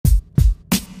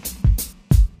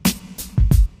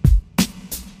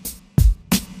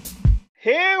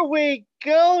Here we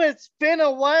go. It's been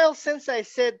a while since I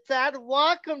said that.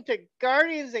 Welcome to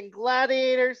Guardians and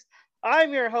Gladiators.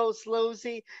 I'm your host,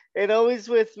 Lozy, and always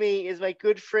with me is my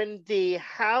good friend D.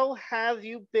 How have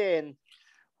you been?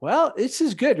 Well, this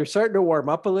is good. We're starting to warm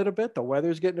up a little bit. The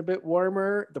weather's getting a bit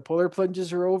warmer. The polar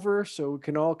plunges are over, so we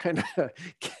can all kind of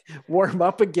warm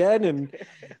up again. And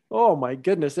oh my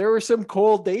goodness, there were some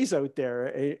cold days out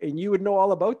there, and you would know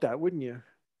all about that, wouldn't you?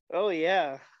 Oh,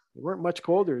 yeah. They weren't much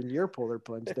colder than your polar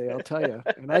plunge day, I'll tell you.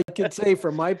 And I can say,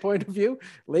 from my point of view,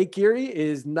 Lake Erie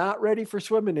is not ready for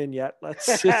swimming in yet.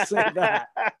 Let's just say that.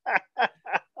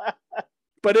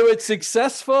 But it was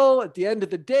successful. At the end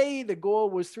of the day, the goal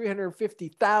was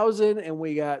 350,000, and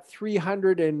we got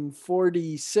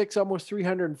 346, almost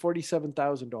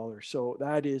 $347,000. So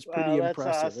that is pretty Wow, that's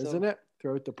impressive, awesome. isn't it?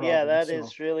 Throughout the Yeah, province. that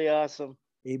is really awesome.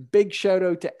 A big shout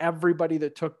out to everybody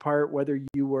that took part, whether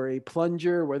you were a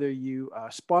plunger, whether you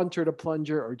sponsored a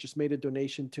plunger, or just made a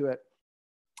donation to it.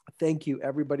 Thank you,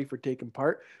 everybody, for taking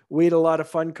part. We had a lot of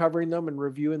fun covering them and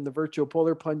reviewing the virtual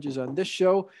polar plunges on this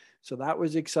show. So that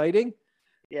was exciting.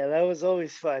 Yeah, that was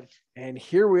always fun. And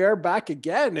here we are back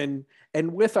again.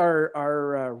 And with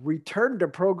our return to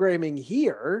programming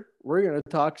here, we're going to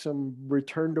talk some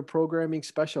return to programming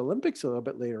Special Olympics a little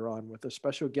bit later on with a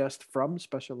special guest from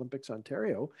Special Olympics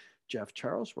Ontario, Jeff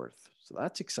Charlesworth. So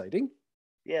that's exciting.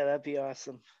 Yeah, that'd be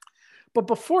awesome. But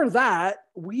before that,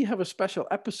 we have a special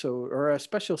episode or a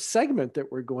special segment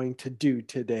that we're going to do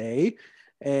today.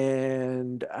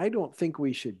 And I don't think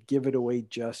we should give it away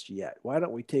just yet. Why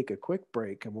don't we take a quick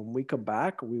break? And when we come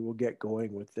back, we will get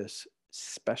going with this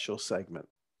special segment.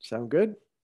 Sound good?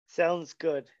 Sounds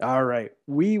good. All right.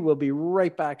 We will be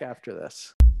right back after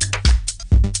this.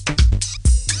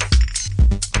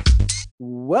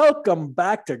 Welcome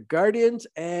back to Guardians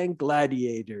and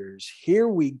Gladiators. Here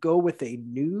we go with a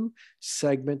new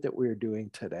segment that we're doing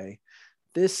today.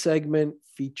 This segment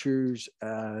features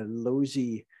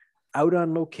Lozy out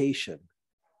on location.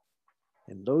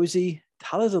 And Lozy,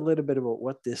 tell us a little bit about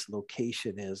what this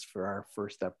location is for our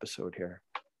first episode here.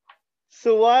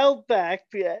 So a while back,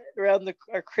 around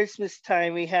our Christmas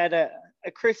time, we had a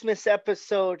Christmas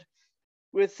episode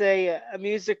with a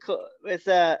music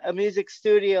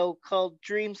studio called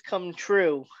Dreams Come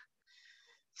True.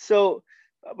 So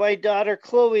my daughter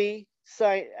Chloe,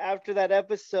 after that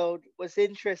episode, was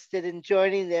interested in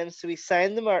joining them, so we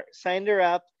signed her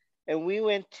up, and we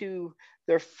went to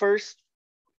their first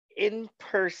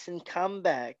in-person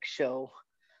comeback show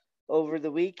over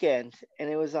the weekend, and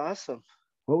it was awesome.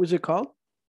 What was it called?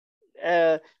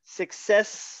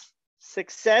 Success.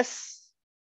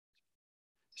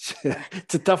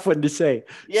 It's a tough one to say.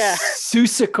 Yeah.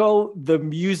 Seussical the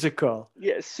Musical.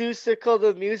 Yeah, Seussical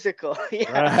the Musical.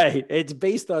 Yeah. Right. It's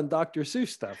based on Dr. Seuss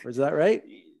stuff. Is that right?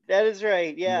 That is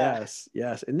right. Yeah.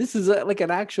 Yes. And this is like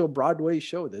an actual Broadway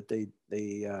show that they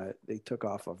took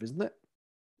off of, isn't it?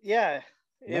 Yeah.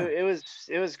 It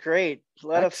was great. A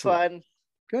lot Excellent. of fun.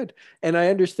 Good. And I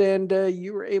understand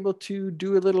you were able to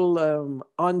do a little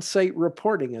on-site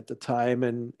reporting at the time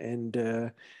and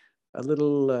a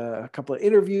couple of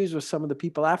interviews with some of the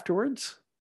people afterwards.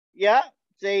 Yeah,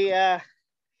 they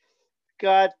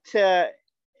got to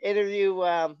interview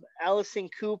Alison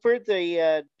Cooper,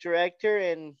 the director,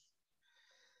 and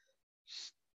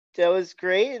that was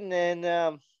great. And then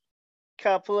a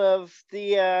couple of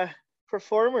the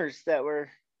performers that were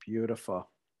beautiful.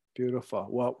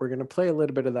 Well, we're going to play a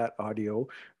little bit of that audio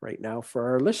right now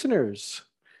for our listeners.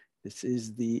 This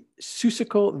is the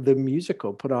Seussical the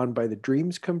Musical, put on by the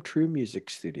Dreams Come True Music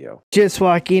Studio. Just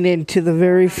walking into the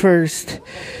very first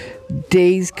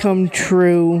Days Come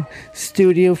True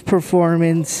studio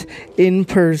performance in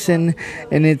person,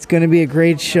 and it's going to be a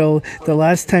great show. The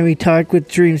last time we talked with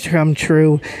Dreams Come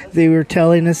True, they were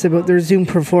telling us about their Zoom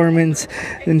performance,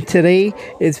 and today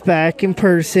it's back in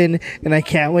person, and I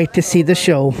can't wait to see the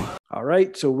show. All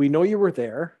right, so we know you were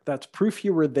there. That's proof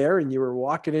you were there and you were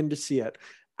walking in to see it.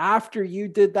 After you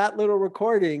did that little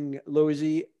recording,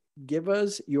 Lozy, give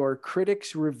us your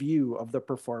critics' review of the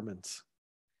performance.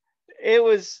 It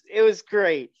was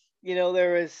great. You know,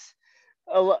 there was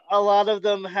a lot of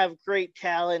them have great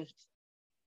talent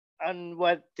on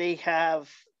what they have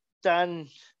done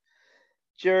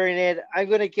during it. I'm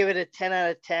going to give it a 10 out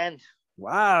of 10.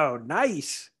 Wow,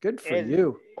 nice. Good for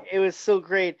you. It was so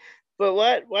great. But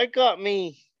what got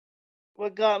me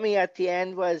at the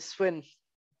end was when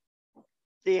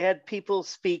they had people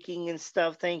speaking and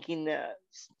stuff, thanking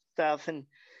stuff, and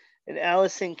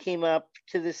Alison came up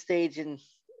to the stage and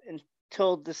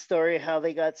told the story how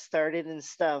they got started and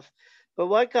stuff. But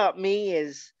what got me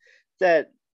is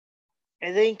that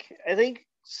I think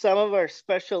some of our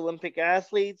Special Olympic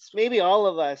athletes, maybe all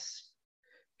of us,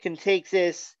 can take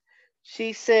this.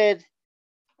 She said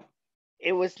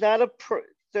it was not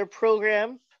their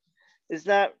program is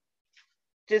not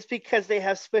just because they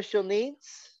have special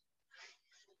needs.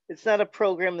 It's not a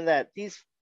program that these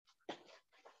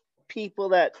people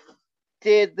that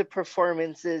did the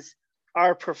performances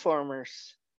are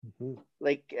performers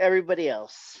like everybody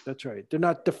else. That's right. They're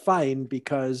not defined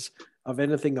because of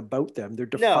anything about them. They're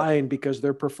defined because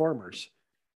they're performers.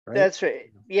 Right? That's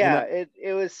right. Yeah,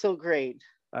 it was so great.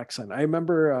 Excellent. I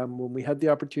remember when we had the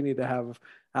opportunity to have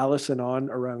Allison on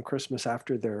around Christmas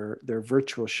after their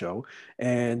virtual show,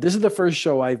 and this is the first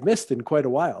show I've missed in quite a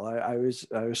while. I was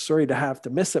sorry to have to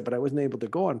miss it, but I wasn't able to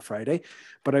go on Friday.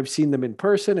 But I've seen them in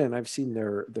person, and I've seen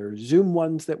their Zoom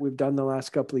ones that we've done the last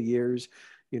couple of years.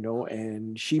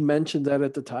 And she mentioned that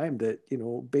at the time that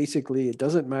basically it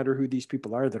doesn't matter who these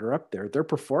people are that are up there; they're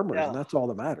performers, and that's all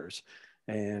that matters.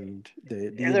 And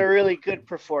they're really good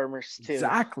performers too.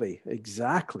 Exactly.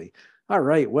 All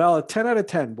right. Well, a 10 out of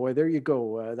 10, boy, there you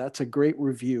go. That's a great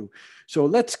review. So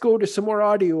let's go to some more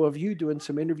audio of you doing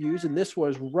some interviews. And this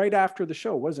was right after the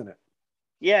show, wasn't it?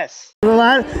 Yes.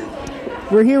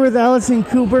 We're here with Allison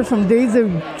Cooper from Days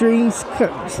of Dreams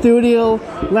Studio.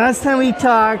 Last time we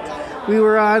talked, we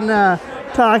were on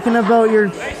talking about your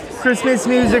Christmas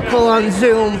musical on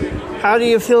Zoom. How do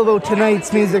you feel about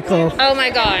tonight's musical? Oh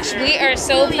my gosh, we are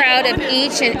so proud of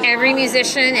each and every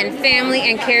musician and family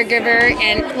and caregiver,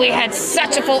 and we had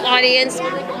such a full audience.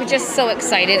 We're just so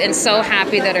excited and so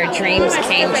happy that our dreams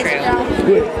came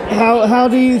true. How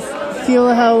do you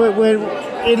feel how it went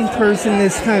in person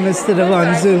this time instead of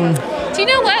on Zoom? Do you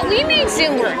know what? We made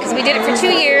Zoom work because we did it for 2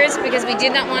 years because we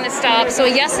did not want to stop. So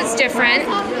yes, it's different.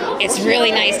 It's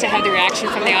really nice to have the reaction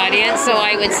from the audience. So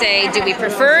I would say, do we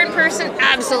prefer in person?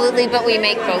 Absolutely, but we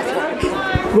make both work.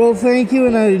 Well, thank you,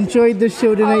 and I enjoyed the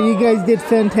show tonight. You guys did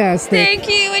fantastic. Thank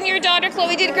you, and your daughter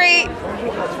Chloe did great.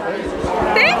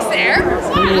 Thanks there.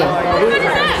 Wow. What is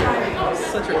that?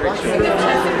 Such a great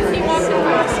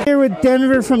show. Here with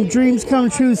Denver from Dreams Come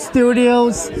True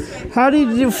Studios. How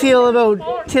did you feel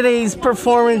about today's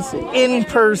performance in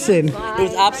person? It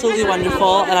was absolutely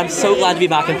wonderful, and I'm so glad to be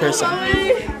back in person.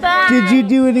 Did you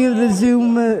do any of the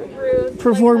Zoom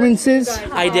performances?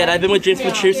 I did. I've been with Dreams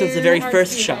Come True since the very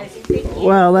first show.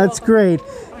 Wow, that's great.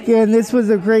 Again, this was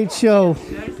a great show.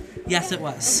 Yes, it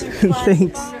was.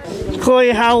 Thanks. Chloe,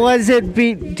 how was it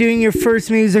doing your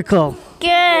first musical?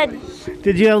 Good.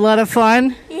 Did you have a lot of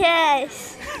fun?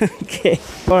 Yes. Okay.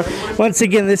 Once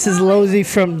again, this is Lozy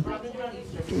from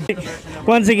the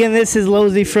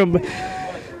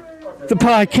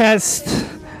podcast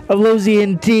of Lozy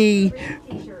and D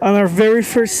on our very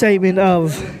first segment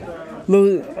of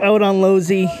Out on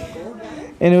Lozy,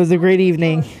 and it was a great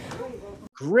evening.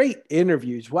 Great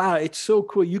interviews. Wow, it's so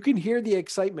cool. You can hear the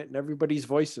excitement in everybody's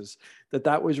voices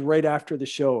that was right after the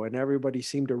show, and everybody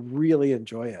seemed to really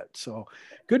enjoy it. So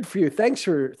good for you. Thanks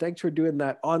for doing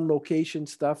that on location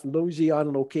stuff, Lozy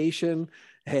on location,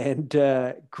 and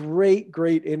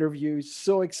great interviews.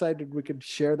 So excited we could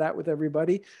share that with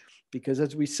everybody, because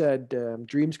as we said,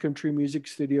 Dreams Come True Music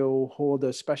Studio hold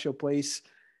a special place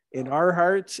in our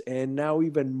hearts, and now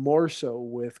even more so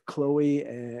with Chloe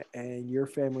and your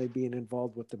family being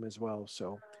involved with them as well.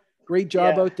 So great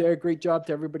job out there. Great job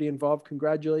to everybody involved.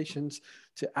 Congratulations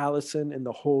to Allison and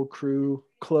the whole crew.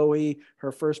 Chloe,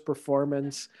 her first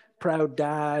performance, proud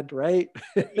dad, right?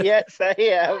 Yes, I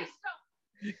am.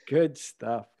 Good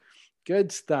stuff.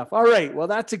 Good stuff. All right. Well,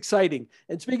 that's exciting.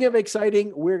 And speaking of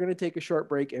exciting, we're going to take a short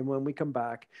break. And when we come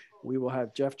back, we will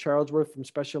have Jeff Charlesworth from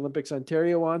Special Olympics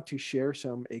Ontario on to share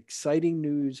some exciting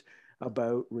news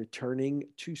about returning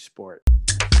to sport.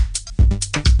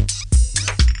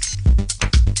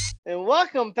 And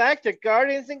welcome back to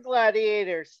Guardians and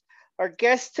Gladiators. Our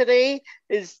guest today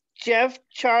is Jeff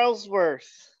Charlesworth.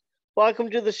 Welcome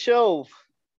to the show.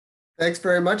 Thanks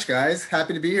very much, guys.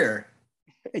 Happy to be here.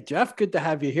 Hey, Jeff, good to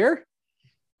have you here.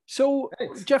 So,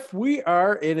 thanks. Jeff, we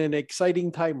are in an exciting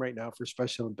time right now for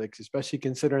Special Olympics, especially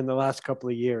considering the last couple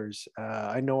of years.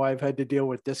 I know I've had to deal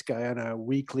with this guy on a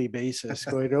weekly basis,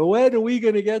 going, oh, when are we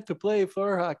going to get to play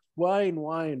floor hockey? Wine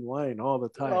all the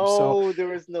time. Oh, there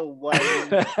was no wine.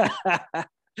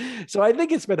 So I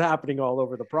think it's been happening all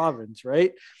over the province,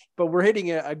 right? But we're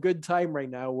hitting a good time right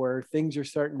now where things are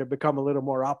starting to become a little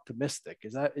more optimistic.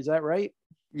 Is that right?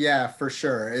 Yeah, for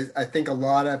sure. I think a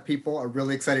lot of people are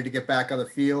really excited to get back on the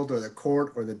field or the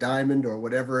court or the diamond or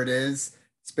whatever it is.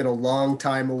 It's been a long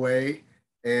time away,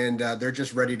 and they're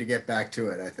just ready to get back to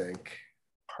it, I think.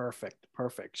 Perfect.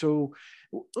 So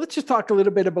let's just talk a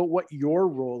little bit about what your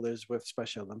role is with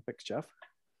Special Olympics, Jeff.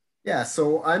 Yeah,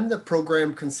 so I'm the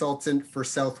program consultant for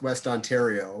Southwest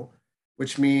Ontario,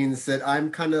 which means that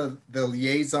I'm kind of the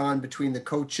liaison between the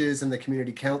coaches and the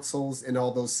community councils in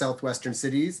all those southwestern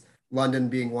cities, London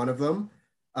being one of them.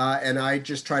 And I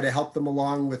just try to help them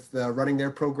along with running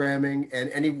their programming, and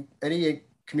any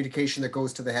communication that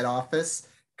goes to the head office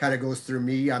kind of goes through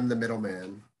me. I'm the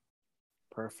middleman.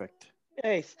 Perfect.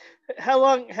 Nice. How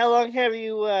long have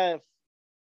you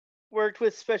worked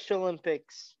with Special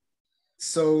Olympics?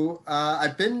 So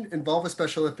I've been involved with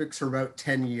Special Olympics for about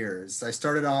 10 years. I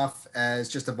started off as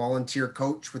just a volunteer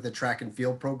coach with the track and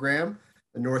field program,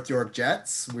 the North York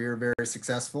Jets. We were very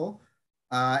successful.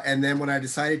 And then when I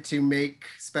decided to make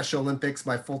Special Olympics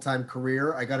my full-time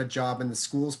career, I got a job in the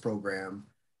schools program,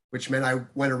 which meant I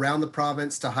went around the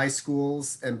province to high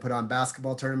schools and put on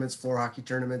basketball tournaments, floor hockey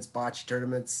tournaments, bocce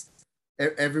tournaments,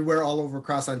 everywhere all over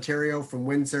across Ontario, from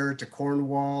Windsor to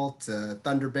Cornwall to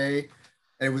Thunder Bay.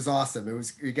 And it was awesome.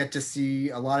 You get to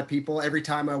see a lot of people. Every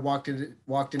time I walked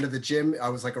into the gym, I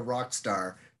was like a rock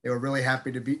star. They were really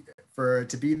happy to be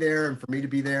there and for me to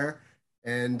be there.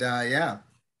 And yeah.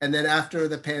 And then after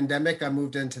the pandemic, I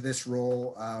moved into this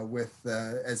role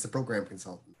as the program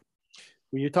consultant.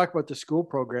 When you talk about the school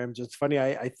programs, it's funny.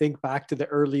 I think back to the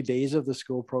early days of the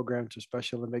school programs of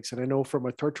Special Olympics. And I know from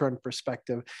a torch run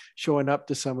perspective, showing up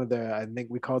to some of the, I think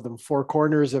we called them Four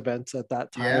Corners events at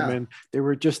that time. Yeah. And they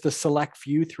were just a select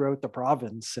few throughout the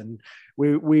province. And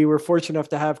we were fortunate enough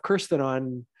to have Kirsten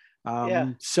on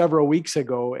several weeks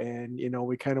ago, and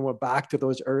we kind of went back to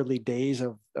those early days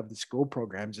of the school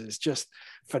programs. It's just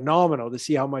phenomenal to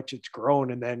see how much it's grown,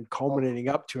 and then culminating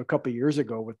up to a couple of years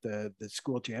ago with the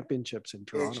school championships in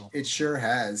Toronto. It sure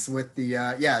has. With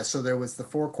the so there was the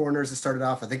Four Corners that started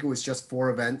off. I think it was just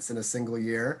 4 events in a single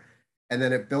year, and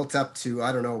then it built up to,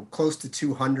 I don't know, close to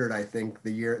 200. I think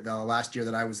the last year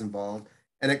that I was involved,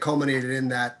 and it culminated in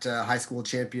that high school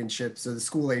championships, or the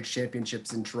school age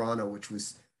championships in Toronto, which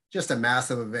was just a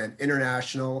massive event,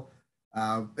 international.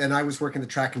 And I was working the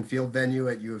track and field venue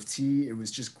at U of T. It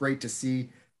was just great to see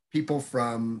people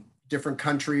from different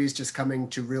countries just coming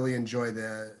to really enjoy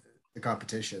the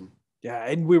competition. Yeah,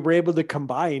 and we were able to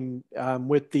combine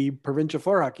with the provincial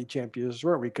floor hockey champions,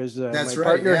 weren't we? Because my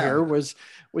partner here was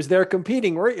there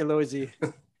competing, weren't you, Lozy?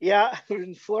 Yeah,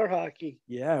 in floor hockey.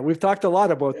 Yeah, we've talked a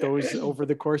lot about those over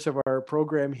the course of our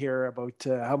program here, about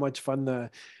how much fun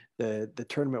the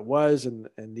tournament was, and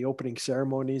the opening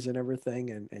ceremonies and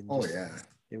everything, and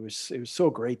it was so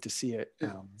great to see it.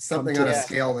 Something on a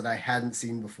scale that I hadn't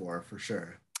seen before, for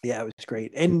sure. Yeah, it was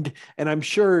great, and I'm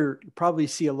sure you probably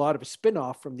see a lot of a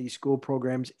spin-off from these school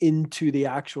programs into the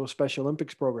actual Special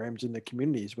Olympics programs in the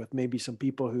communities, with maybe some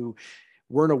people who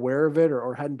weren't aware of it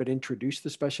or hadn't been introduced to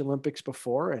Special Olympics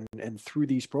before, and through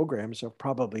these programs have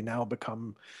probably now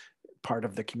become part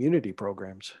of the community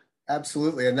programs.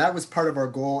 Absolutely. And that was part of our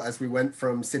goal as we went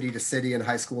from city to city and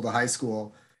high school to high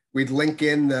school. We'd link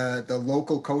in the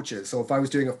local coaches. So if I was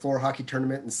doing a floor hockey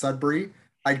tournament in Sudbury,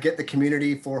 I'd get the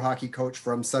community floor hockey coach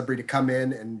from Sudbury to come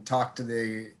in and talk to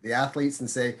the athletes and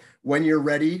say, when you're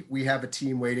ready, we have a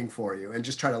team waiting for you, and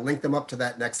just try to link them up to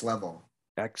that next level.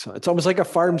 Excellent. It's almost like a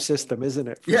farm system, isn't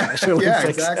it? Yeah,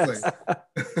 exactly.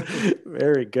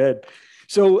 Very good.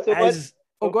 So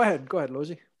go ahead,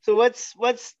 Lozy. So what's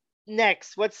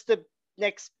next? What's the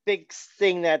next big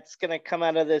thing that's going to come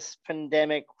out of this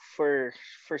pandemic for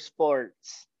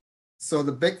sports? So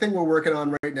the big thing we're working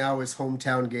on right now is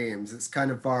hometown games. It's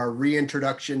kind of our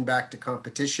reintroduction back to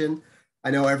competition.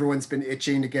 I know everyone's been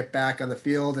itching to get back on the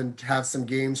field and have some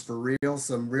games for real,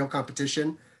 some real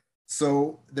competition.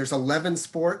 So there's 11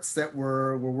 sports that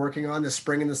we're working on, the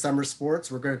spring and the summer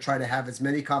sports. We're going to try to have as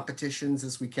many competitions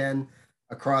as we can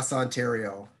across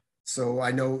Ontario. So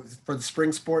I know for the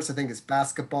spring sports, I think it's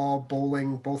basketball,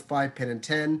 bowling, both 5, pin, and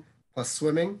 10, plus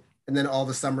swimming, and then all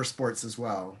the summer sports as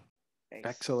well.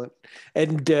 Excellent.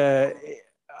 And I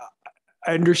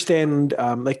understand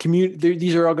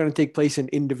these are all going to take place in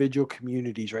individual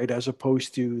communities, right? As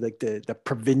opposed to like the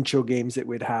provincial games that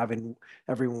we'd have and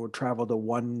everyone would travel to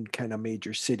one kind of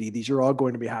major city. These are all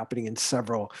going to be happening in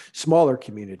several smaller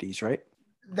communities, right?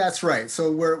 That's right.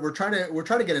 So we're trying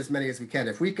to get as many as we can.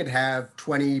 If we could have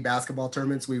 20 basketball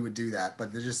tournaments, we would do that.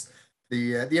 But there's just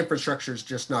the infrastructure is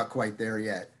just not quite there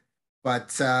yet.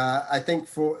 But I think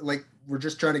we're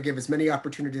just trying to give as many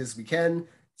opportunities as we can.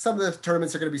 Some of the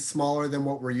tournaments are going to be smaller than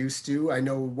what we're used to. I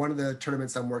know one of the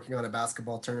tournaments I'm working on, a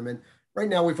basketball tournament. Right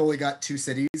now we've only got 2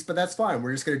 cities, but that's fine.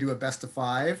 We're just going to do a best of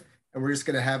 5, and we're just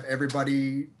going to have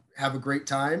everybody have a great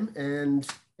time. And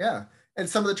yeah. And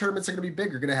some of the tournaments are going to be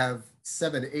big. You're going to have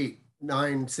 7, 8,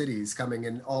 9 cities coming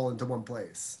in all into one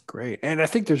place. Great. And I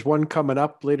think there's one coming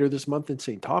up later this month in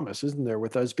St. Thomas, isn't there,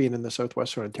 with us being in the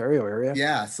Southwestern Ontario area?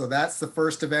 Yeah, so that's the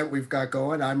first event we've got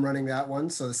going. I'm running that one.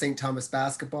 So the St. Thomas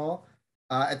basketball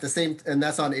and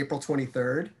that's on April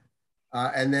 23rd.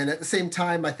 And then at the same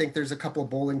time, I think there's a couple of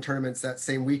bowling tournaments that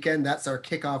same weekend. That's our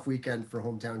kickoff weekend for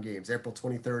Hometown Games, April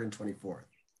 23rd and 24th.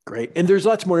 Great. And there's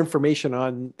lots more information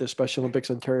on the Special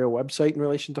Olympics Ontario website in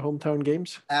relation to Hometown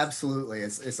Games? Absolutely.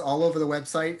 It's all over the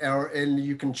website, and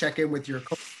you can check in with your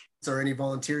coaches or any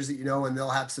volunteers that you know, and they'll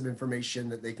have some information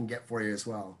that they can get for you as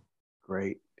well.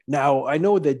 Great. Now, I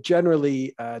know that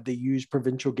generally they use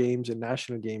provincial games and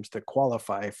national games to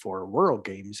qualify for World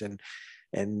Games.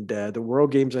 And the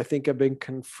World Games, I think, have been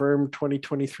confirmed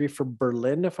 2023 for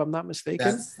Berlin, if I'm not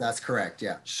mistaken. That's correct,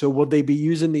 yeah. So will they be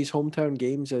using these hometown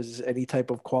games as any type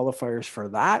of qualifiers for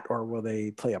that, or will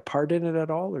they play a part in it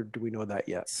at all, or do we know that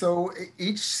yet? So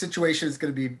each situation is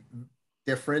going to be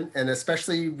different, and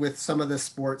especially with some of the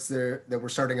sports that we're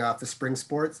starting off, the spring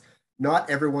sports, not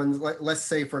everyone, let's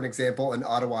say, for an example, an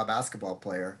Ottawa basketball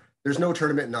player. There's no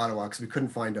tournament in Ottawa because we couldn't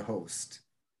find a host.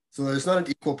 So there's not an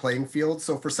equal playing field.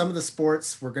 So for some of the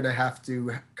sports, we're going to have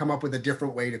to come up with a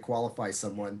different way to qualify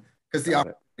someone because the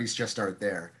opportunities just aren't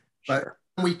there. Sure.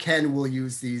 But we'll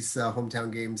use these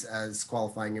hometown games as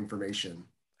qualifying information.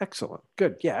 Excellent.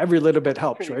 Good. Yeah, every little bit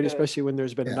helps, right? Good. Especially when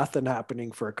there's been nothing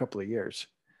happening for a couple of years.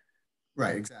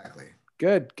 Right, exactly.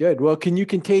 Good, good. Well, can you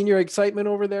contain your excitement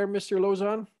over there, Mr.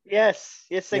 Lozon? Yes,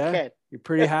 I can. You're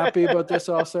pretty happy about this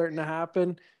all starting to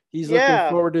happen? He's looking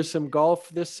forward to some golf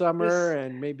this summer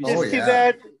and maybe.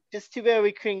 Just too bad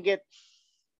we couldn't get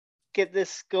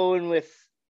this going with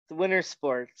the winter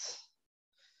sports.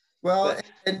 Well,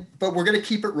 but we're going to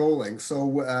keep it rolling.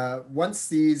 So once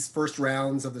these first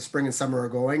rounds of the spring and summer are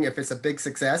going, if it's a big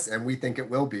success, and we think it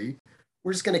will be,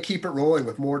 we're just going to keep it rolling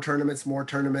with more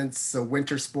tournaments, so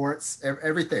winter sports,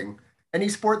 everything. Any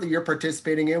sport that you're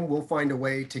participating in, we'll find a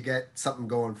way to get something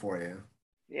going for you.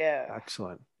 Yeah.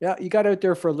 Excellent. Yeah, you got out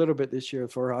there for a little bit this year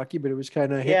for hockey, but it was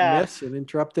kind of hit and miss and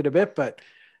interrupted a bit. But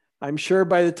I'm sure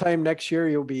by the time next year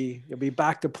you'll be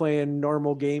back to playing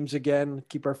normal games again.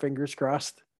 Keep our fingers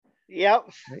crossed. Yep.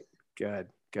 Right. Good.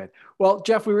 Well,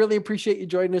 Jeff, we really appreciate you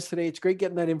joining us today. It's great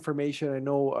getting that information. I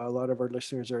know a lot of our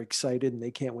listeners are excited and they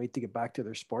can't wait to get back to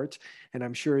their sports. And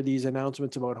I'm sure these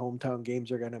announcements about hometown games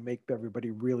are going to make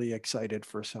everybody really excited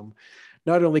for some,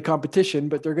 not only competition,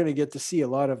 but they're going to get to see a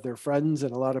lot of their friends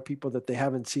and a lot of people that they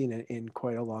haven't seen in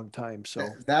quite a long time. So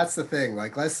that's the thing.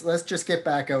 Like, let's just get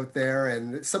back out there.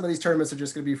 And some of these tournaments are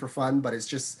just going to be for fun, but it's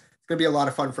going to be a lot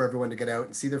of fun for everyone to get out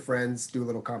and see their friends, do a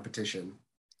little competition.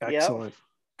 Excellent. Yep.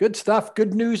 Good stuff.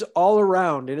 Good news all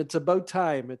around. And it's about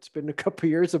time. It's been a couple of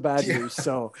years of bad news.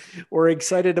 So we're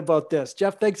excited about this.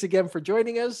 Jeff, thanks again for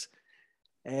joining us.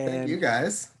 And thank you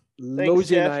guys.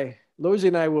 Lozy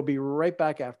and I will be right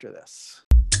back after this.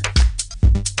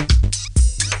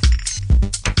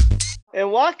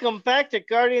 And welcome back to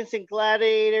Guardians and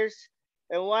Gladiators.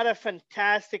 And what a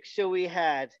fantastic show we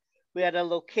had. We had a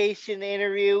location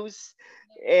interviews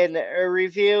and a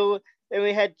review. And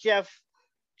we had Jeff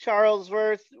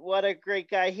Charlesworth, what a great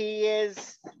guy he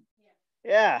is.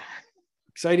 Yeah.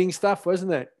 Exciting stuff,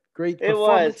 wasn't it? Great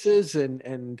performances.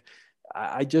 And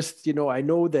I just, I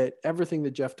know that everything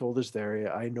that Jeff told us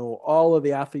there, I know all of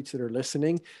the athletes that are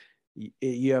listening,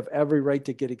 you have every right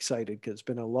to get excited because it's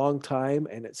been a long time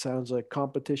and it sounds like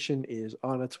competition is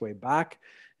on its way back.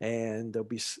 And there'll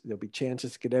be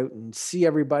chances to get out and see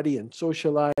everybody and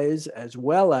socialize, as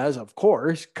well as, of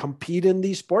course, compete in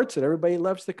these sports that everybody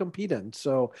loves to compete in.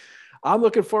 So I'm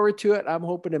looking forward to it. I'm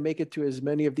hoping to make it to as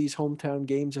many of these hometown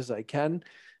games as I can.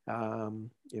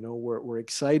 We're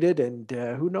excited, and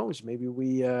who knows? Maybe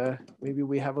we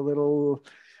have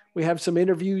we have some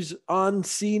interviews on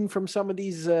scene from some of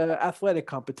these athletic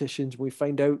competitions. We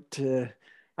find out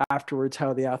afterwards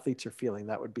how the athletes are feeling.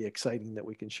 That would be exciting that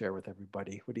we can share with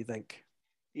everybody. What do you think?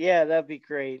 Yeah, that'd be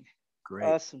great. Great.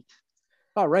 Awesome.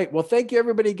 All right. Well, thank you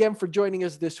everybody again for joining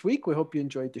us this week. We hope you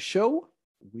enjoyed the show.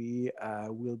 We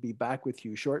will be back with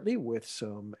you shortly with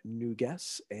some new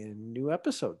guests and new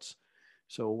episodes.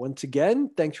 So once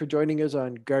again, thanks for joining us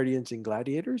on Guardians and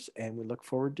Gladiators, and we look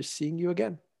forward to seeing you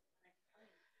again.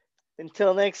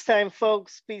 Until next time,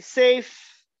 folks, be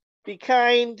safe, be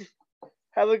kind,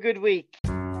 have a good week.